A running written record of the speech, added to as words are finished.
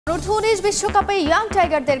U19 বিশ্বকাপে young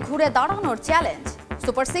টাইগারদের ঘুরে দাঁড়ানোর চ্যালেঞ্জ।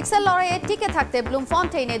 সুপার 6 এর লড়াইয়ে টিকে থাকতে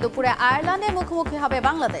ব্লুমফন্টেইনে দুপুরে আয়ারল্যান্ডের মুখোমুখি হবে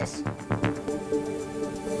বাংলাদেশ।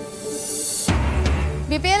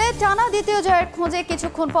 বিপিএল এর টানা দ্বিতীয় জয়ের খোঁজে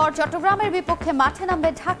কিছুক্ষণ পর চট্টগ্রামের বিপক্ষে মাঠে নামবে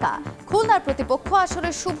ঢাকা। খুলনার প্রতিপক্ষ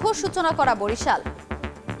আসরের শুভ সূচনা করা বরিশাল।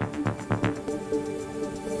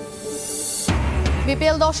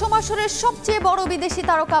 বিপিএল দশম আসরের সবচেয়ে বড় বিদেশি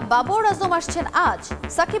তারকা বাবর আজম আসছেন আজ।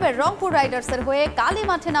 সাকিবের রংপুর রাইডার্সের হয়ে কালই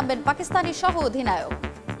মাঠে নামবেন পাকিস্তানি সহ অধিনায়ক।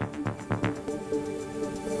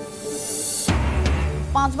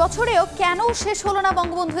 5 বছরেও কেন শেষ হলো না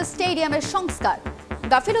বঙ্গবন্ধু স্টেডিয়ামের সংস্কার?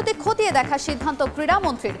 গাফিলতি খতিয়ে দেখার সিদ্ধান্ত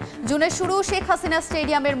ক্রীড়ামন্ত্রীর। জুনে শুরু শেখ হাসিনা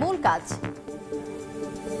স্টেডিয়ামের মূল কাজ।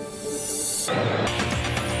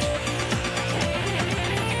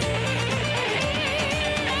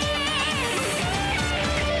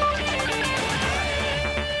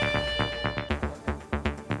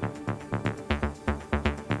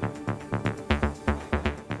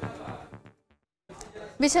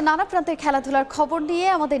 বিশ্বের নানা প্রান্তের খেলাধুলার খবর নিয়ে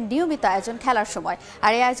আমাদের নিয়মিত আয়োজন খেলার সময়,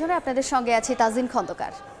 আর এই আয়োজনে আপনাদের সঙ্গে আছি তাজিন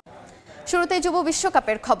খন্দকার। শুরুতে যুব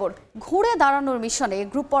বিশ্বকাপের খবর। ঘুরে দাঁড়ানোর মিশনে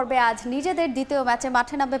গ্রুপ পর্বে আজ নিজেদের দ্বিতীয় ম্যাচে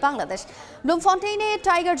মাঠে নামবে বাংলাদেশ। ব্লুমফন্টেইনে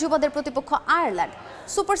টাইগার যুবদের প্রতিপক্ষ আয়ারল্যান্ড।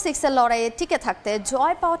 সুপার 6 এর লড়াইয়ে টিকে থাকতে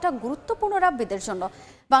জয় পাওয়াটা গুরুত্বপূর্ণ রাব্বিদের জন্য।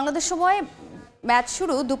 বাংলাদেশ সময় ম্যাচ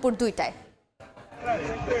শুরু দুপুর 2টায়।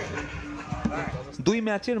 দুই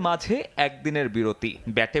ম্যাচের মাঝে একদিনের বিরতি।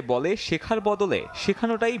 ব্যাটে বলে শেখার বদলে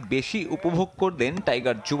শেখানোটাই বেশি উপভোগ করলেন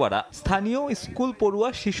টাইগার যুবারা। স্থানীয় স্কুল পড়ুয়া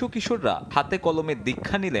শিশু কিশোররা হাতে কলমে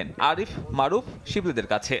দীক্ষা নিলেন আরিফ, মারুফ, শিবলিদের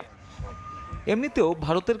কাছে। এমনিতেও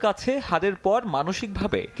ভারতের কাছে হারের পর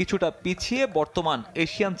মানসিকভাবে কিছুটা পিছিয়ে বর্তমান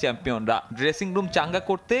এশিয়ান চ্যাম্পিয়নরা। ড্রেসিং রুম চাঙ্গা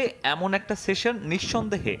করতে এমন একটা সেশন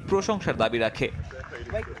নিঃসন্দেহে প্রশংসার দাবি রাখে।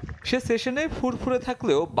 সে সেশনে ফুরফুরে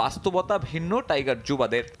থাকলেও বাস্তবতা ভিন্ন টাইগার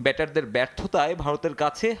যুবাদের। ব্যাটারদের ব্যর্থতায় ভারতের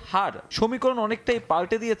কাছে হার সমীকরণ অনেকটাই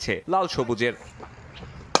পাল্টে দিয়েছে লাল সবুজের।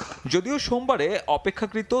 যদিও সোমবারে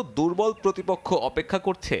অপেক্ষাকৃত দুর্বল প্রতিপক্ষ অপেক্ষা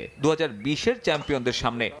করছে 2020-এর চ্যাম্পিয়নদের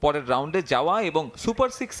সামনে। পরের রাউন্ডে যাওয়া এবং সুপার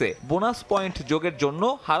 6-এ বোনাস পয়েন্ট যোগের জন্য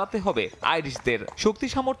হারাতে হবে আইরিশদের। শক্তি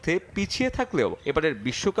সামর্থ্যে পিছিয়ে থাকলেও এবারের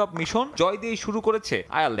বিশ্বকাপ মিশন জয় দিয়েই শুরু করেছে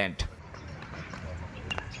আয়ারল্যান্ড।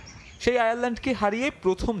 সেই আয়ারল্যান্ডকে হারিয়ে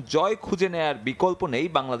প্রথম জয় খুঁজে নেয়ার বিকল্প নেই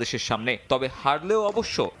বাংলাদেশের সামনে। তবে হারলেও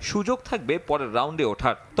অবশ্য সুযোগ থাকবে পরের রাউন্ডে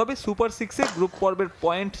ওঠার। তবে সুপার 6-এ গ্রুপ পর্বের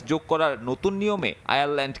পয়েন্ট যোগ করার নতুন নিয়মে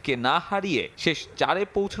আয়ারল্যান্ডকে না হারিয়ে শেষ 4-এ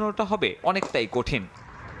পৌঁছানোটা হবে অনেকটাই কঠিন।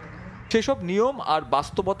 সেসব নিয়ম আর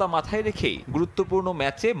বাস্তবতা মাথায় রেখেই গুরুত্বপূর্ণ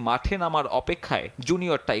ম্যাচে মাঠে নামার অপেক্ষায়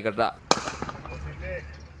জুনিয়র টাইগাররা।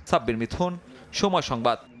 সাব্বির মিথুন, সময়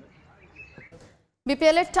সংবাদ।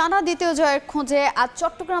 বিপিএল এর টানা দ্বিতীয় জয়ের খোঁজে আজ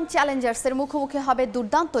চট্টগ্রাম চ্যালেঞ্জার্সের মুখোমুখি হবে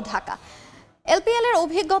দুর্দান্ত ঢাকা। এলপিএল এর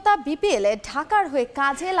অভিজ্ঞতা বিপিএল এ ঢাকার হয়ে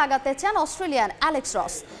কাজে লাগাতে চান অস্ট্রেলিয়ান অ্যালেক্স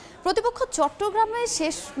রস। প্রতিপক্ষ চট্টগ্রামে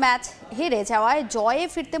শেষ ম্যাচ হেরে যাওয়ায় জয়ে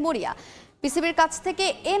ফিরতে মরিয়া। পিসিবির কাছ থেকে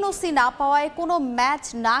এনওসি না পাওয়ায় কোনো ম্যাচ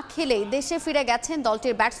না খেলেই দেশে ফিরে গেছেন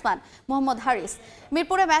দলটির ব্যাটসম্যান মোহাম্মদ হারিস।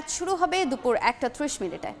 মিরপুরে ম্যাচ শুরু হবে দুপুর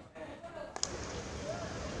 1:30।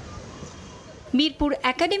 মিরপুর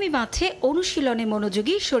একাডেমি মাঠে অনুশীলনে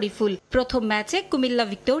মনোযোগী শরীফুল। প্রথম ম্যাচে কুমিল্লা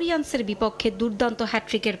ভিক্টোরিয়ান্সের বিপক্ষে দুর্দান্ত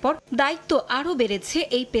হ্যাট্রিকের পর দায়িত্ব আরও বেড়েছে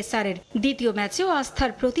এই পেসারের। দ্বিতীয় ম্যাচেও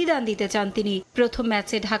আস্থার প্রতিদান দিতে চান তিনি। প্রথম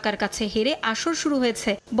ম্যাচে ঢাকার কাছে হেরে আসর শুরু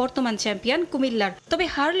হয়েছে বর্তমান চ্যাম্পিয়ন কুমিল্লার। তবে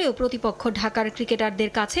হারলেও প্রতিপক্ষ ঢাকার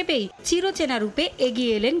ক্রিকেটারদের কাছে পেয়ে চিরচেনা রূপে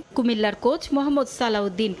এগিয়ে এলেন কুমিল্লার কোচ মোহাম্মদ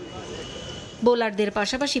সালাউদ্দিন। বোলারদের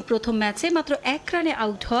পাশাপাশি প্রথম ম্যাচে মাত্র 1 রানে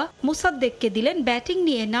আউট হওয়া মুসাদ্দেককে দিলেন ব্যাটিং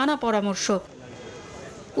নিয়ে নানা পরামর্শ।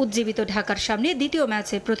 উজ্জীবিত ঢাকার সামনে দ্বিতীয়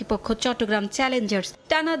ম্যাচে প্রতিপক্ষ চট্টগ্রাম চ্যালেঞ্জার্স।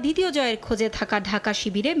 টানা দ্বিতীয় জয়ের খোঁজে থাকা ঢাকা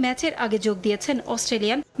শিবিরে ম্যাচের আগে যোগ দিয়েছেন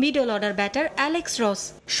Australian middle order batter Alex রস।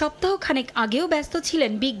 সপ্তাহখানেক আগেও ব্যস্ত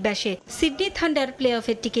ছিলেন বিগ ব্যাশে। সিডনি থান্ডার প্লে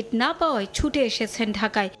অফের টিকিট না পাওয়ায় ছুটে এসেছেন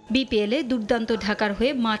ঢাকায়। বিপিএলে দুর্দান্ত ঢাকার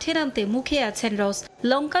হয়ে মাঠে নামতে মুখে আছেন রস।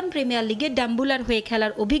 লঙ্কান প্রিমিয়ার লিগে ডাম্বুলার হয়ে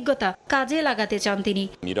খেলার অভিজ্ঞতা কাজে লাগাতে চান তিনি।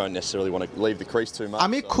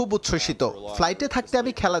 আমি খুব উচ্ছ্বসিত। ফ্লাইটে থাকতে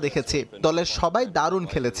আমি খেলা দেখেছি। দলের সবাই দারুণ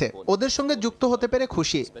খেলেছে। ওদের সঙ্গে যুক্ত হতে পেরে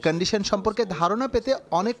খুশি। কন্ডিশন সম্পর্কে ধারণা পেতে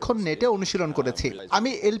অনেকক্ষণ নেটে অনুশীলন করেছি। আমি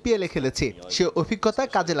এলপিএল এ খেলেছি, সে অভিজ্ঞতা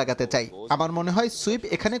কাজে লাগাতে চাই। আমার মনে হয় সুইপ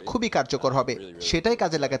এখানে খুবই কার্যকর হবে, সেটাই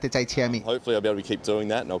কাজে লাগাতে চাইছি আমি।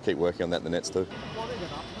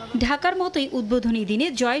 ঢাকার মতোই উদ্বোধনী দিনে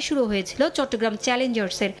জয় শুরু হয়েছিল চট্টগ্রাম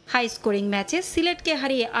চ্যালেঞ্জার্সের। হাই স্কোরিং ম্যাচে সিলেটকে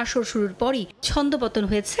হারিয়ে আসর শুরুর পরই ছন্দপতন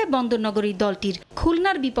হয়েছে বন্দরনগরী দলটির।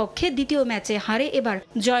 খুলনার বিপক্ষে দ্বিতীয় ম্যাচে হারে এবার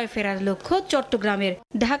জয় ফেরার লক্ষ্য চট্টগ্রামের।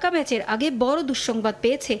 ঢাকা ম্যাচের আগে বড় দুঃসংবাদ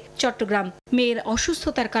পেয়েছে চট্টগ্রাম। মেয়ের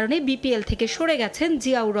অসুস্থতার কারণে বিপিএল থেকে সরে গেছেন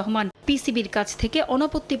জিয়াউর রহমান। পিসিবির কাছ থেকে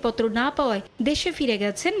অনাপত্তিপত্র না পাওয়ায় দেশে ফিরে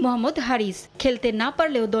গেছেন মোহাম্মদ হারিস। খেলতে না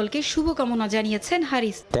পারলেও দলকে শুভকামনা জানিয়েছেন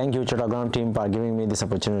হারিস। Thank you Chattogram team for giving me this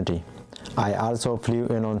opportunity. I also flew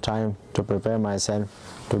in on time to prepare myself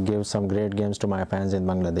to give some great games to my fans in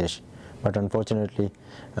Bangladesh. But unfortunately,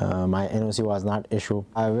 my NOC was not issued.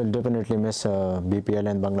 I will definitely miss BPL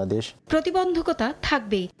in Bangladesh. প্রতিবন্ধকতা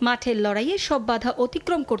থাকবেই, মাঠের লড়াইয়ে সব বাধা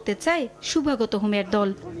অতিক্রম করতে চায় শুভাগত হোমের দল।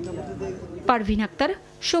 পারভিন আক্তার,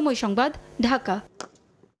 সময় সংবাদ, ঢাকা।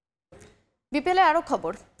 বিপিএলের আরো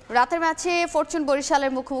খবর। রাতের ম্যাচে ফরচুন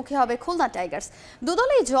বরিশালের মুখোমুখি হবে খুলনা টাইগার্স।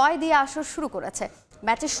 দুদলেই জয় দিয়ে আসর শুরু করেছে।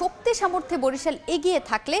 ম্যাচে শক্তি সামর্থ্যে বরিশাল এগিয়ে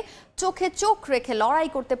থাকলে চোখে চোখ রেখে লড়াই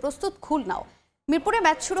করতে প্রস্তুত খুলনাও। মিরপুরে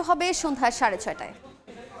ম্যাচ শুরু হবে সন্ধ্যা 6:30টায়।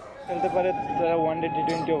 খেলতে পারে তারা ওয়ানডে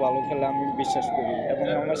টি20ও ভালো খেলে আমি বিশ্বাস করি এবং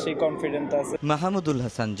আমার সেই কনফিডেন্স আছে। মাহমুদুল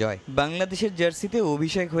হাসান জয় বাংলাদেশের জার্সিতে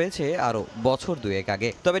অভিষেক হয়েছে আরো বছর দুয়েক আগে।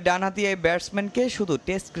 তবে ডানহাতি এই ব্যাটসম্যানকে শুধু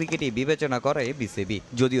টেস্ট ক্রিকেটই বিবেচনা করে বিসিবি।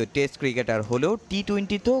 যদিও টেস্ট ক্রিকেটার হলেও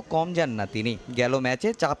টি20তেও কম যান না তিনি। গেল ম্যাচে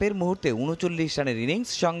চাপের মুহূর্তে 39 রানের ইনিংস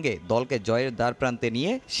সঙ্গে দলকে জয়ের দ্বার প্রান্তে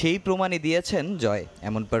নিয়ে সেই প্রমাণই দিয়েছেন জয়।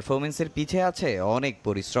 এমন পারফরমেন্সের পিছে আছে অনেক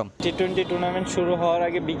পরিশ্রম। টি20 টুর্নামেন্ট শুরু হওয়ার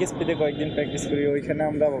আগে বিকেএসপিতে কয়েকদিন প্র্যাকটিস করি। ওইখানে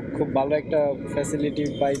আমরা খুব ভালো একটা ফ্যাসিলিটি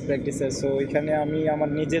পাই প্র্যাকটিসে। সো ওইখানে আমি আমার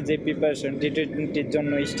নিজের যে প্রিপারেশন টি20র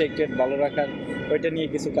জন্য স্ট্রাইক রেট ভালো রাখার ওইটা নিয়ে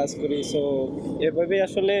কিছু কাজ করি। সো এভাবেই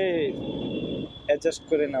আসলে অ্যাডজাস্ট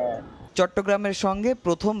করে নেওয়া। চট্টগ্রামের সঙ্গে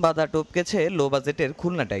প্রথম বাধা টপকেছে লো বাজেটের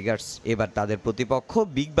খুলনা টাইগার্স। এবার তাদের প্রতিপক্ষ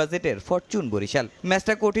বিগ বাজেটের ফরচুন বরিশাল।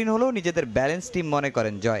 ম্যাচটা কঠিন হলেও নিজেদের ব্যালেন্স টিম মনে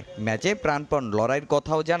করেন জয়। ম্যাচে প্রাণপণ লড়াইয়ের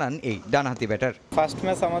কথাও জানান এই ডানহাতি ব্যাটার। ফার্স্ট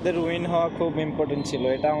ম্যাচ আমাদের উইন হওয়া খুব ইম্পর্টেন্ট ছিল।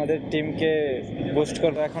 এটা আমাদের টিমকে বুস্ট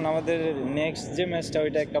করবে। এখন আমাদের নেক্সট যে ম্যাচটা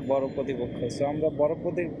ওইটা একটা বড় প্রতিপক্ষ। সো আমরা বড়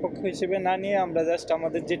প্রতিপক্ষ হিসেবে না নিয়ে আমরা জাস্ট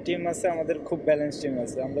আমাদের যে টিম আছে আমাদের খুব ব্যালেন্স টিম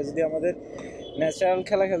আছে। আমরা যদি আমাদের ন্যাচারাল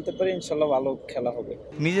খেলা খেলতে পারি ইনশাল্লাহ ভালো খেলা হবে।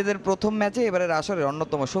 নিজেদের প্রথম ম্যাচে এবারের আসরের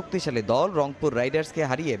অন্যতম শক্তিশালী দল রংপুর রাইডার্সকে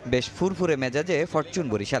হারিয়ে বেশ ফুরফুরে মেজাজে ফরচুন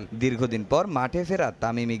বরিশাল। দীর্ঘদিন পর মাঠে ফেরা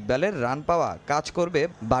তামিম ইকবালের রান পাওয়া কাজ করবে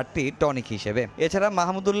বাড়তি টনিক হিসেবে। এছাড়া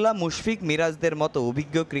মাহমুদুল্লাহ, মুশফিক, মিরাজদের মতো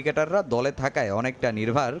অভিজ্ঞ ক্রিকেটাররা দলে থাকায় অনেকটা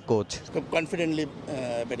নির্ভর কোচ। খুব কনফিডেন্টলি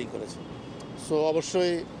ব্যাটিং করেছে। সো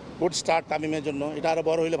অবশ্যই গুড স্টার্ট তামিমের জন্য। এটা আরও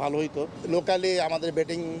বড় হইলে ভালো হইতো। লোকালি আমাদের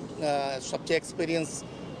ব্যাটিং সবচেয়ে এক্সপিরিয়েন্স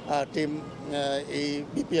টিম এই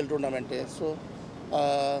বিপিএল টুর্নামেন্টে। সো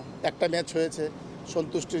একটা ম্যাচ হয়েছে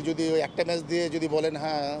সন্তুষ্টি, যদি ওই একটা ম্যাচ দিয়ে যদি বলেন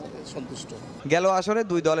হ্যাঁ সন্তুষ্ট। গেল আসরে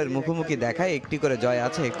দুই দলের মুখোমুখি দেখায় একটি করে জয়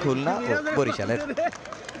আছে খুলনা ও বরিশালের।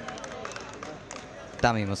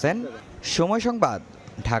 তামিম হোসেন, সময় সংবাদ,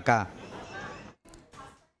 ঢাকা।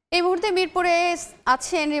 এই মুহূর্তে মিরপুরে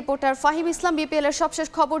আছেন রিপোর্টার ফাহিম ইসলাম। বিপিএল এর সবশেষ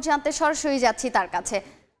খবর জানতে সরাসরি যাচ্ছি তার কাছে।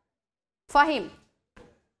 ফাহিম,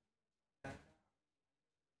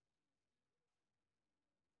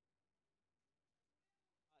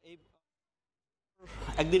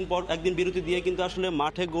 একদিন পর একদিন বিরতি দিয়ে কিন্তু আসলে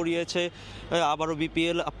মাঠে গড়িয়েছে আবারও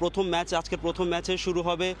বিপিএল প্রথম ম্যাচ। আজকে প্রথম ম্যাচে শুরু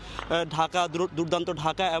হবে ঢাকা দুর্দান্ত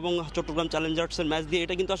ঢাকা এবং চট্টগ্রাম চ্যালেঞ্জার্সের ম্যাচ দিয়ে।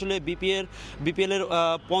 এটা কিন্তু আসলে বিপিএলের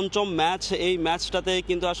পঞ্চম ম্যাচ। এই ম্যাচটাতে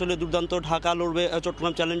কিন্তু আসলে দুর্দান্ত ঢাকা লড়বে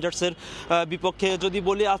চট্টগ্রাম চ্যালেঞ্জার্সের বিপক্ষে। যদি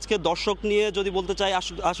বলি আজকে দর্শক নিয়ে যদি বলতে চাই,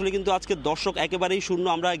 আসলে কিন্তু আজকে দর্শক একেবারেই শূন্য।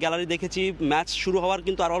 আমরা গ্যালারি দেখেছি, ম্যাচ শুরু হওয়ার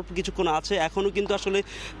কিন্তু আর অল্প কিছুক্ষণ আছে। এখনও কিন্তু আসলে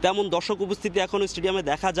তেমন দর্শক উপস্থিতি এখনও স্টেডিয়ামে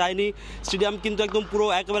দেখা যায়নি। স্টেডিয়াম কিন্তু একদম পুরো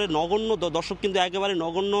একেবারে নগণ্য, দর্শক কিন্তু একেবারে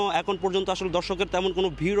নগণ্য। এখন পর্যন্ত আসলে দর্শকের তেমন কোনো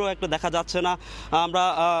ভিড়ও একটা দেখা যাচ্ছে না। আমরা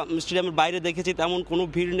স্টেডিয়ামের বাইরে দেখেছি তেমন কোনো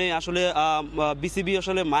ভিড় নেই। আসলে বিসিবি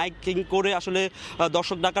আসলে মাইকিং করে আসলে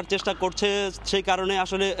দর্শক ডাকার চেষ্টা করছে। সেই কারণে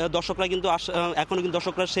আসলে দর্শকরা কিন্তু এখনও কিন্তু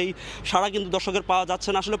দর্শকরা সেই সাড়া কিন্তু দর্শকের পাওয়া যাচ্ছে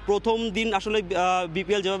না। আসলে প্রথম দিন আসলে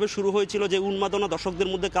বিপিএল যেভাবে শুরু হয়েছিল, যে উন্মাদনা দর্শকদের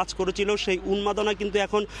মধ্যে কাজ করেছিল, সেই উন্মাদনা কিন্তু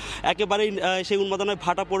এখন একেবারেই সেই উন্মাদনায়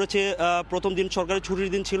ভাটা পড়েছে। প্রথম দিন সরকারি ছুটির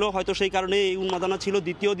দিন ছিল, হয়তো সেই কারণে এই উন্মাদনা ছিল।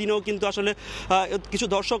 দ্বিতীয় দিনেও কিন্তু আসলে কিছু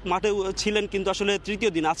দর্শক মাঠে ছিলেন, কিন্তু আসলে তৃতীয়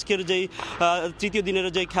দিন, আজকের যেই তৃতীয় দিনের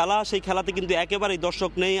যে খেলা, সেই খেলাতে কিন্তু একেবারেই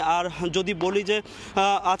দর্শক নেই। আর যদি বলি যে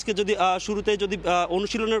আজকে যদি শুরুতে যদি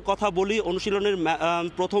অনুশীলনের কথা বলি, অনুশীলনের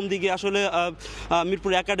প্রথম দিকে আসলে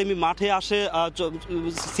মিরপুর একাডেমি মাঠে আসে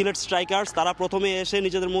সিলেট স্ট্রাইকার্স। তারা প্রথমে এসে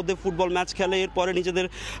নিজেদের মধ্যে ফুটবল ম্যাচ খেলে, এরপরে নিজেদের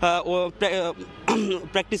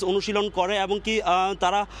প্র্যাকটিস অনুশীলন করে এবং কি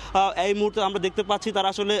তারা এই মুহূর্তে আমরা দেখতে পাচ্ছি তারা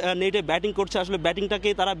আসলে নেটে ব্যাটিং করছে। আসলে ব্যাটিংটাকে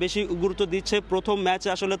তারা বেশি গুরুত্ব দিচ্ছে। প্রথম ম্যাচে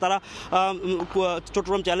আসলে তারা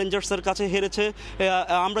চট্টগ্রাম চ্যালেঞ্জার্সের কাছে হেরেছে।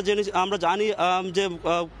 আমরা জানি যে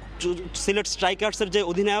সিলেট স্ট্রাইকার্সের যে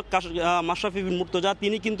অধিনায়ক মাশরাফি বিন মুর্তজা,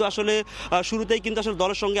 তিনি কিন্তু আসলে শুরুতেই কিন্তু আসলে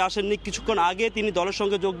দলের সঙ্গে আসেননি। কিছুক্ষণ আগে তিনি দলের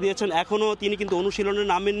সঙ্গে যোগ দিয়েছেন, এখনও তিনি কিন্তু অনুশীলনে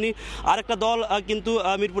নামেননি। আরেকটা দল কিন্তু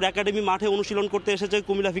মিরপুর একাডেমি মাঠে অনুশীলন করতে এসেছে,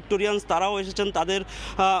 কুমিল্লা ভিক্টোরিয়ান্স, তারাও এসেছেন।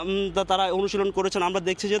 তারা অনুশীলন করেছেন। আমরা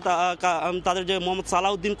দেখছি যে তাদের যে মোহাম্মদ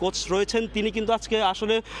সালাউদ্দিন কোচ রয়েছেন তিনি কিন্তু আজকে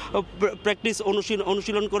আসলে প্র্যাকটিস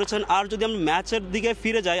অনুশীলন করেছেন। আর যদি আমরা ম্যাচের দিকে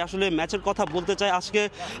ফিরে যাই, আসলে ম্যাচের কথা বলতে চাই, আজকে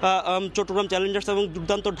চট্টগ্রাম চ্যালেঞ্জার্স এবং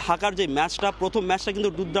দুর্দান্ত ঢাকার যে ম্যাচটা, প্রথম ম্যাচটা কিন্তু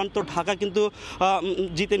দুর্দান্ত ঢাকা কিন্তু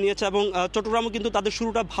জিতে নিয়েছে এবং চট্টগ্রামও কিন্তু তাদের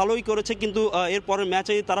শুরুটা ভালোই করেছে, কিন্তু এরপরের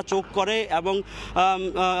ম্যাচেই তারা চোখ করে এবং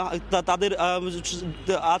তাদের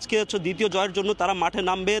আজকে হচ্ছে দ্বিতীয় জয়ের জন্য তারা মাঠে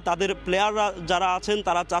নামবে। তাদের প্লেয়াররা যারা আছেন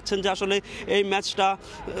তারা চাচ্ছেন যে আসলে এই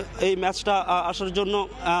ম্যাচটা আসার জন্য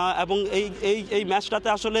এবং এই ম্যাচটাতে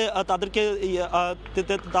আসলে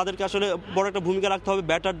তাদেরকে আসলে বড় একটা ভূমিকা রাখতে হবে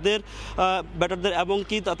ব্যাটারদের এবং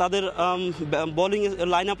কি তাদের বোলিং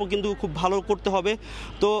লাইন আপও কিন্তু খুব ভালো করতে হবে।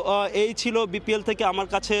 তো এই ছিল বিপিএল থেকে আমার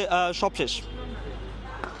কাছে সবশেষ।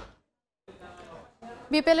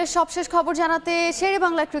 বিপিএলের সবশেষ খবর জানাতে শেরে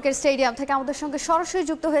বাংলা ক্রিকেট স্টেডিয়াম থেকে আমাদের সঙ্গে সরাসরি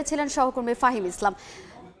যুক্ত হয়েছিলেন সহকর্মী ফাহিম ইসলাম।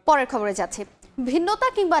 পরের খবরে যাচ্ছি। ভিন্নতা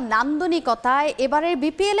কিংবা নান্দনিকতায় এবারের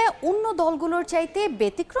বিপিএলে অন্য দলগুলোর চাইতে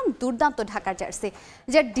ব্যতিক্রম দুর্দান্ত ঢাকার জার্সি,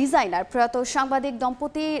 যার ডিজাইনার প্রয়াত সাংবাদিক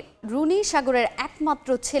দম্পতি রুনি সাগরের একমাত্র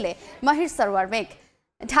ছেলে মাহির সারওয়ার মেঘ।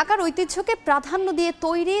 ঢাকার ঐতিহ্যকে প্রাধান্য দিয়ে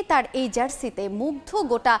তৈরি তার এই জার্সিতে মুগ্ধ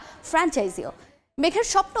গোটা ফ্র্যাঞ্চাইজিও। মেঘের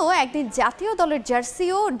স্বপ্ন একদিন জাতীয় দলের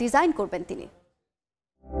জার্সিও ডিজাইন করবেন তিনি।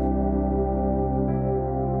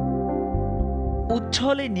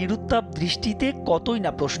 উচ্ছলে নিরুত্তাপ দৃষ্টিতে কতই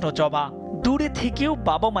না প্রশ্ন জমা, দূরে থেকেও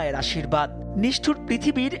বাবা মায়ের আশীর্বাদ। নিষ্ঠুর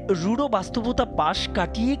পৃথিবীর রূঢ় বাস্তবতা পাশ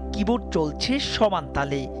কাটিয়ে কিবোর্ড চলছে সমান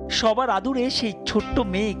তালে। সবার আদুরে সেই ছোট্ট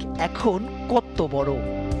মেঘ এখন কত বড়।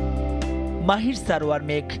 মাহির সারওয়ার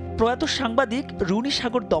মেঘ প্রয়াত সাংবাদিক রুনি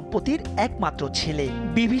সাগর দম্পতির একমাত্র ছেলে।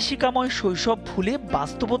 বিভীষিকাময় শৈশব ভুলে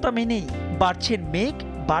বাস্তবতা মেনেই বাড়ছেন মেঘ,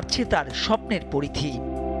 বাড়ছে তার স্বপ্নের পরিধি।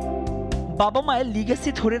 বাবা মায়ের লিগেসি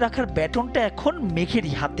ধরে রাখার ব্যাটনটা এখন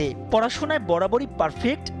মেঘেরই হাতে। পড়াশোনায় বরাবরই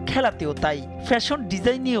পারফেক্ট, খেলাতেও তাই। ফ্যাশন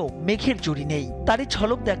ডিজাইনেও মেঘের জুড়ি নেই। তারই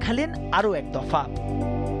ঝলক দেখালেন আরও এক দফা।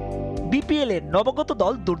 বিপিএল এর নবাগত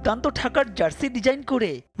দল দুর্দান্ত ঢাকার জার্সি ডিজাইন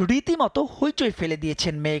করে রীতিমতো হইচই ফেলে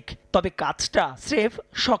দিয়েছেন মেঘ। তবে কাজটা স্রেফ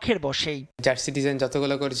শখের বশেই। জার্সি ডিজাইন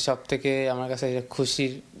যতগুলো করেছি সব থেকে আমার কাছে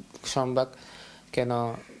খুশির সংবাদ। কেন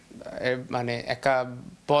মানে একা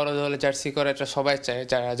বড় দলে জার্সি করে এটা সবাই চায়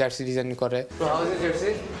যারা জার্সি ডিজাইন করে।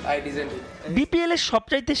 বিপিএল এর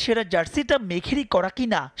সবচাইতে সেরা জার্সিটা মেঘেরই করা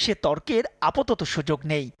কিনা সে তর্কের আপাতত সুযোগ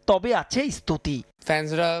নেই, তবে আছে স্তুতি।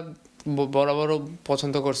 ফ্যান্সরা বড় বড়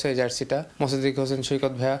পছন্দ করছে এই জার্সিটা। মোসাদ্দেক হোসেন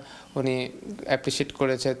সৈকত ভাইয়া উনি অ্যাপ্রিসিয়েট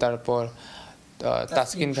করেছে, তারপর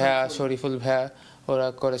তাসকিন ভাইয়া, শরীফুল ভাইয়া ওরা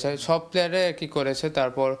করেছে, সব প্লেয়ারে কি করেছে।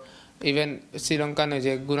 তারপর ইভেন শ্রীলঙ্কান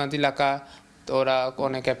যে গুনাতি লাকা ওরা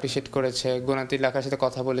অনেক অ্যাপ্রিসিয়েট করেছে। গুনাতি লাকার সাথে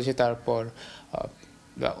কথা বলেছি, তারপর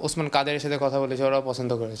ওসমান কাদেরের সাথে কথা বলেছে, ওরাও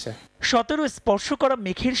পছন্দ করেছে। 17 স্পর্শ করা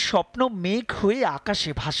মেঘের স্বপ্ন মেঘ হয়ে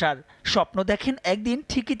আকাশে ভাসার স্বপ্ন দেখেন একদিন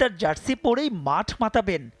ঠিকই তার জার্সি পরেই মাঠ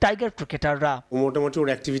মাতাবেন টাইগার ক্রিকেটাররা। মোটামুটি ওর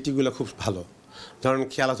অ্যাক্টিভিটিগুলো খুব ভালো, ধরুন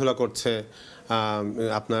খেলাধুলা করছে,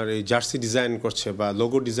 আপনার এই জার্সি ডিজাইন করছে বা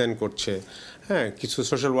লোগো ডিজাইন করছে, হ্যাঁ কিছু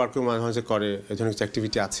সোশ্যাল ওয়ার্কও মাঝে মাঝে করে, এই ধরনের কিছু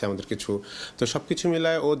অ্যাক্টিভিটি আছে আমাদের কিছু। তো সব কিছু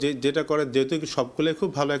মিলায় ও যেটা করে, যেহেতু সবগুলোই খুব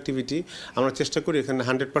ভালো অ্যাক্টিভিটি, আমরা চেষ্টা করি এখানে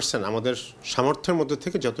 100% আমাদের সামর্থ্যের মধ্যে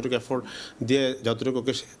থেকে যতটুকু এফোর্ট দিয়ে যতটুকু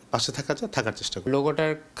ওকে পাশে থাকা যায় থাকার চেষ্টা করি।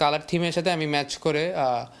 লোগোটার কালার থিমের সাথে আমি ম্যাচ করে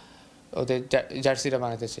ওদের জার্সিটা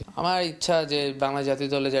বানাতেছি। আমার ইচ্ছা যে বাংলা জাতীয়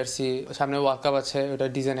দলের জার্সি, সামনে ওয়ার্ল্ড কাপ আছে, ওটা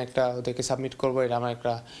ডিজাইন একটা ওদেরকে সাবমিট করবো, এটা আমার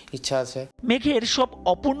একটা ইচ্ছা আছে। মেঘের সব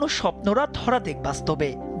অপূর্ণ স্বপ্নরা ধরা দেখ বাস্তবে।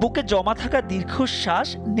 বুকে জমা থাকা দীর্ঘশ্বাস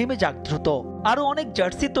নেমে যাক দ্রুত। আরো অনেক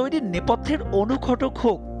জার্সি তৈরির নেপথ্যের অনুঘটক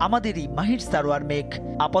হোক আমাদেরই মাহির সারওয়ার মেঘ।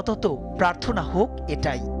 আপাতত প্রার্থনা হোক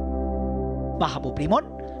এটাই। মাহবুব রিমন,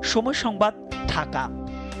 সময় সংবাদ, ঢাকা।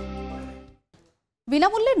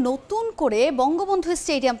 বিনামূল্যে নতুন করে বঙ্গবন্ধু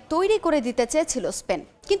স্টেডিয়াম তৈরি করে দিতে চেয়েছিল স্পেন,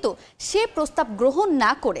 কিন্তু সে প্রস্তাব গ্রহণ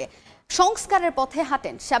না করে সংস্কারের পথে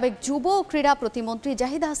হাঁটেন সাবেক যুব ও ক্রীড়া প্রতিমন্ত্রী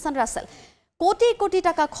জাহিদ হাসান রাসেল। কোটি কোটি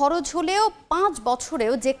টাকা খরচ হলেও 5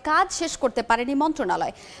 বছরেও যে কাজ শেষ করতে পারেনি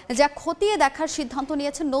মন্ত্রণালয়, যা খতিয়ে দেখার সিদ্ধান্ত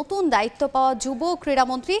নিয়েছেন নতুন দায়িত্ব পাওয়া যুব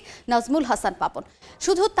ক্রীড়ামন্ত্রী নাজমুল হাসান পাপন।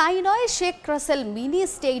 শুধু তাই নয়, শেখ রাসেল মিনি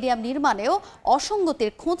স্টেডিয়াম নির্মাণেও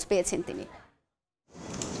অসঙ্গতির খোঁজ পেয়েছেন তিনি।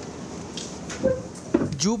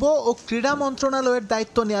 যুব ও ক্রীড়া মন্ত্রণালয়ের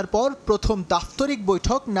দায়িত্ব নেয়ার পর প্রথম দাপ্তরিক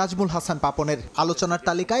বৈঠক নাজমুল হাসান পাপনের। আলোচনার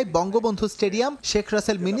তালিকায় Bangabandhu stadium, Sheikh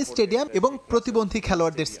Rasel mini stadium এবং প্রতিবন্ধী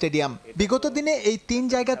খেলোয়াড়দের স্টেডিয়াম। বিগত দিনে এই 3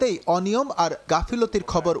 জায়গাতেই অনিয়ম আর গাফিলতির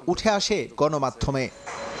খবর উঠে আসে গণমাধ্যমে।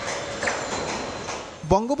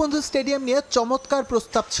 বঙ্গবন্ধু স্টেডিয়াম নিয়ে চমৎকার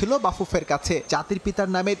প্রস্তাব ছিল বাফুফের কাছে। জাতির পিতার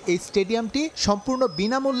নামের এই স্টেডিয়ামটি সম্পূর্ণ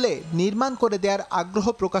বিনামূল্যে নির্মাণ করে দেওয়ার আগ্রহ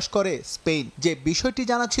প্রকাশ করে স্পেন, যে বিষয়টি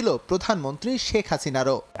জানা ছিল প্রধানমন্ত্রী শেখ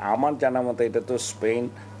হাসিনারও। আমার জানা মতে এটা তো স্পেন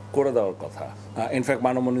করে দেওয়ার কথা। ইনফ্যাক্ট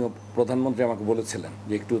মাননীয় প্রধানমন্ত্রী আমাকে বলেছিলেন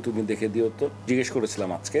যে একটু তুমি দেখে দিও, তো জিজ্ঞেস করেছিলাম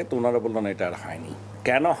আজকে, তো ওনারা বললেন এটা আর হয়নি।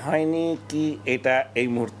 কেন হয়নি কি এটা এই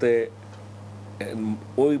মুহূর্তে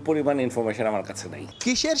ওই পরিমাণ ইনফরমেশন আমার কাছে নেই।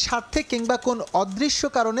 কিসের স্বার্থে কিংবা কোন অদৃশ্য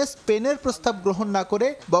কারণে স্পেনের প্রস্তাব গ্রহণ না করে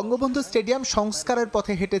বঙ্গবন্ধু স্টেডিয়াম সংস্কারের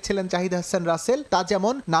পথে হেঁটেছিলেন জাহিদ হাসান রাসেল, তা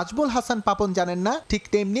যেমন নাজমুল হাসান পাপন জানেন না, ঠিক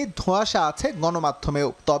তেমনি ধোঁয়াশা আছে গণমাধ্যমেও।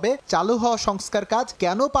 তবে চালু হওয়া সংস্কার কাজ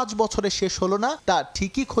কেন 5 বছরে শেষ হলো না তা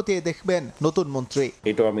ঠিকই খতিয়ে দেখবেন নতুন মন্ত্রী।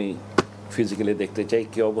 এটা আমি ফিজিক্যালি দেখতে চাই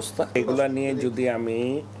কি অবস্থা, এগুলা নিয়ে যদি আমি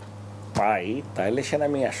পাই তাহলে সেটা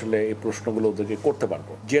আমি আসলে এই প্রশ্নগুলো ওদেরকে করতে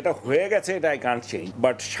পারবো। যেটা হয়ে গেছে এটা আই কান্ট চেঞ্জ,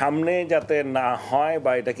 বাট সামনে যাতে না হয়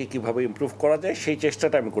বা এটাকে কিভাবে ইমপ্রুভ করা যায় সেই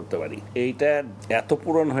চেষ্টাটা আমি করতে পারি। এইটা এত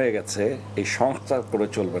পূরণ হয়ে গেছে, এই সংস্কার করে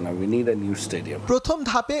চলবে না, we need a new stadium. প্রথম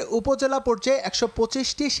ধাপে উপজেলা পর্যায়ে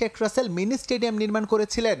 125টি শেখ রাসেল মিনি স্টেডিয়াম নির্মাণ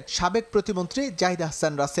করেছিলেন সাবেক প্রতিমন্ত্রী জাহিদ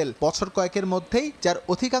হাসান রাসেল। বছর কয়েকের মধ্যেই যার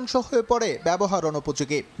অধিকাংশ হয়ে পড়ে ব্যবহার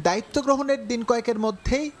অনুপযোগী। দায়িত্ব গ্রহণের দিন কয়েকের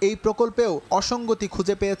মধ্যেই এই প্রকল্পেও অসঙ্গতি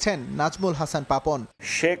খুঁজে পেয়েছেন নাজমুল হাসান পাপন।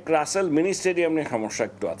 শেখ রাসেল মিনি স্টেডিয়াম নিয়ে সমস্যা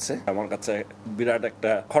একটু আছে, আমার কাছে বিরাট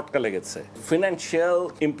একটা খটকা লেগেছে। ফিনান্সিয়াল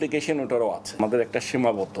ইমপ্লিকেশন ওটারও আছে, আমাদের একটা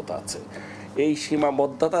সীমাবদ্ধতা আছে। এই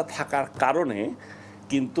সীমাবদ্ধতা থাকার কারণে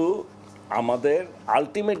কিন্তু আমাদের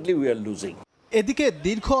আলটিমেটলি উই আর লুজিং। এদিকে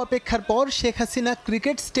দীর্ঘ অপেক্ষার পর শেখ হাসিনা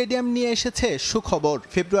ক্রিকেট স্টেডিয়াম নিয়ে এসেছে সুখবর।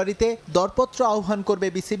 ফেব্রুয়ারিতে দরপত্র আহ্বান করবে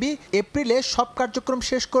বিসিবি। এপ্রিলে সব কার্যক্রম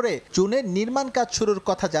শেষ করে জুনে নির্মাণ কাজ শুরুর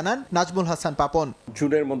কথা জানান নাজমুল হাসান পাপন।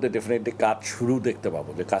 জুনের মধ্যে ডেফিনেটলি কাজ শুরু দেখতে পাবো,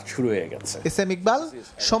 যে কাজ শুরু হয়ে গেছে। এসএম ইকবাল,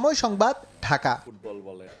 সময় সংবাদ, ঢাকা।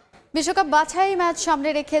 বিশ্বকাপ বাছাই ম্যাচ সামনে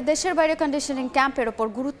রেখে দেশের বাইরে কন্ডিশনিং ক্যাম্পের ওপর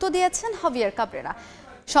গুরুত্ব দিয়েছেন হাভিয়ার কাবরেরা।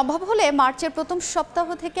 সম্ভব হলে মার্চের প্রথম সপ্তাহ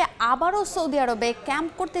থেকে আবারও সৌদি আরবে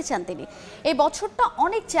ক্যাম্প করতে চান তিনি। এই বছরটা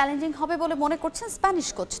অনেক চ্যালেঞ্জিং হবে বলে মনে করছেন স্প্যানিশ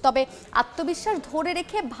কোচ, তবে আত্মবিশ্বাস ধরে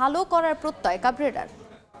রেখে ভালো করার প্রত্যয় কাবরেরার।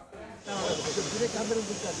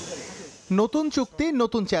 নতুন চুক্তি,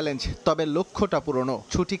 নতুন চ্যালেঞ্জ, তবে লক্ষ্যটা পুরনো।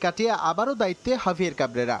 ছুটি কাটিয়ে আবারও দায়িত্বে হাভিয়ার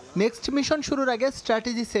কাবরেরা। নেক্সট মিশন শুরুর আগে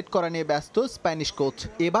স্ট্র্যাটেজি সেট করা নিয়ে ব্যস্ত স্প্যানিশ কোচ।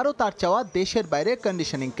 এবারও তার চাওয়া দেশের বাইরে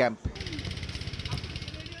কন্ডিশনিং ক্যাম্প।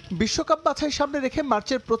 বিশ্বকাপ বাছাই সামনে রেখে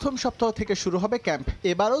মার্চের প্রথম সপ্তাহ থেকে শুরু হবে ক্যাম্প।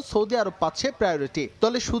 এবারও সৌদি আরব পাচ্ছে প্রায়োরিটি।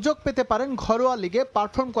 দলে সুযোগ পেতে পারেন ঘরোয়া লিগে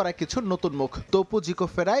পারফর্ম করা কিছু নতুন মুখ। তপু জিকো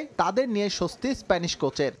ফেরায় তাদের নিয়ে স্বস্তি স্প্যানিশ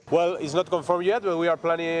কোচের।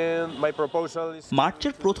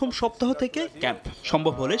 মার্চের প্রথম সপ্তাহ থেকে ক্যাম্প,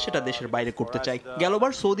 সম্ভব হলে সেটা দেশের বাইরে করতে চাই।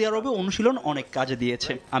 গেলবার সৌদি আরবে অনুশীলন অনেক কাজে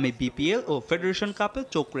দিয়েছে। আমি বিপিএল ও ফেডারেশন কাপে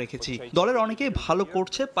চোখ রেখেছি। দলের অনেকেই ভালো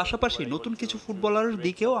করছে, পাশাপাশি নতুন কিছু ফুটবলারের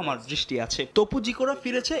দিকেও আমার দৃষ্টি আছে। তপু জিকোরা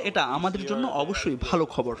ফিরেছে, এটা আমাদের জন্য অবশ্যই ভালো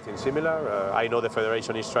খবর।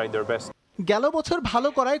 গেল বছর ভালো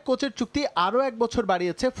করায় কোচের চুক্তি আরও 1 বছর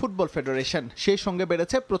বাড়িয়েছে ফুটবল ফেডারেশন। সেই সঙ্গে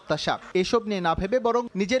বেড়েছে প্রত্যাশা। এসব নিয়ে না ভেবে বরং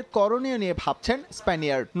নিজের করণীয় নিয়ে ভাবছেন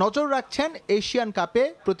স্প্যানিয়ার্ড। নজর রাখছেন এশিয়ান কাপে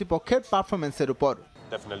প্রতিপক্ষের পারফরমেন্সের উপর।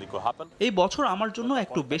 এই বছর আমার জন্য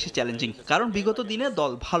একটু বেশি চ্যালেঞ্জিং, কারণ বিগত দিনে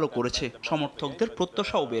দল ভালো করেছে, সমর্থকদের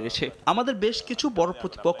প্রত্যাশাও বেড়েছে। আমাদের বেশ কিছু বড়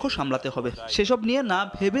প্রতিপক্ষ সামলাতে হবে, সেসব নিয়ে না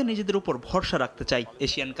ভেবে নিজেদের উপর ভরসা রাখতে চাই।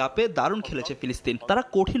 এশিয়ান কাপে দারুণ খেলেছে ফিলিস্তিন, তারা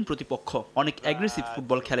কঠিন প্রতিপক্ষ, অনেক অ্যাগ্রেসিভ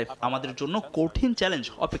ফুটবল খেলে। আমাদের জন্য কঠিন চ্যালেঞ্জ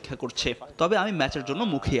অপেক্ষা করছে, তবে আমি ম্যাচের জন্য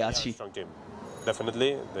মুখিয়ে আছি।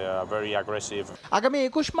 আগামী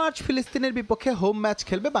 21 মার্চ ফিলিস্তিনের বিপক্ষে হোম ম্যাচ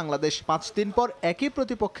খেলবে বাংলাদেশ। 5 দিন পর একই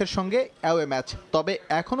প্রতিপক্ষের সঙ্গে অ্যাওয়ে ম্যাচ, তবে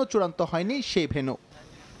এখনো চূড়ান্ত হয়নি সেই ভেন্যু।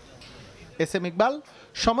 এসএম ইকবাল,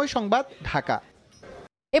 সময় সংবাদ, ঢাকা।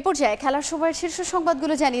 এ পর্যায়ে খেলার সময়ের শীর্ষ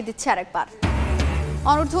সংবাদগুলো জানিয়ে দিচ্ছে আরেকবার।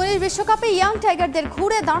 অনূর্ধ্ব-19 বিশ্বকাপে ইয়াং টাইগারদের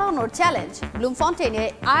ঘুরে দাঁড়ানোর চ্যালেঞ্জ। ব্লুমফন্টেইনে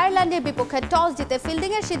আয়ারল্যান্ডের বিপক্ষে টস জিতে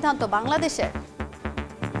ফিল্ডিংয়ের সিদ্ধান্ত বাংলাদেশের।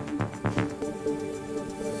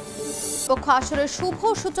 পক্ষ আসরের শুভ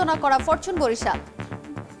সূচনা করা ফরচুন বরিশাল।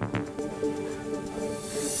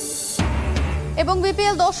 এবং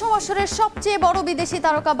বিপিএল 10ম আসরের সবচেয়ে বড় বিদেশি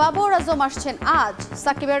তারকা বাবর আজম আসছেন আজ।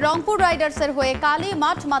 সাকিবের রংপুর রাইডার্সের হয়ে কালই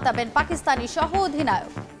মাঠ মাতাবেন পাকিস্তানি সহ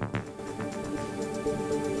অধিনায়ক।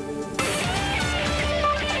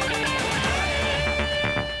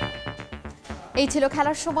 এই ছিল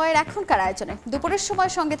খেলার সময়ের এখনকার আয়োজনে। দুপুরের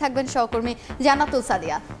সময় সঙ্গে থাকবেন সহকর্মী জান্নাতুল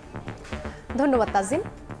সাদিয়া। ধন্যবাদ তাজিম।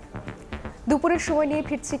 দুপুরের সময় নিয়ে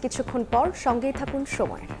ফিরছি কিছুক্ষণ পর, সঙ্গেই থাকুন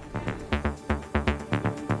সময়ের।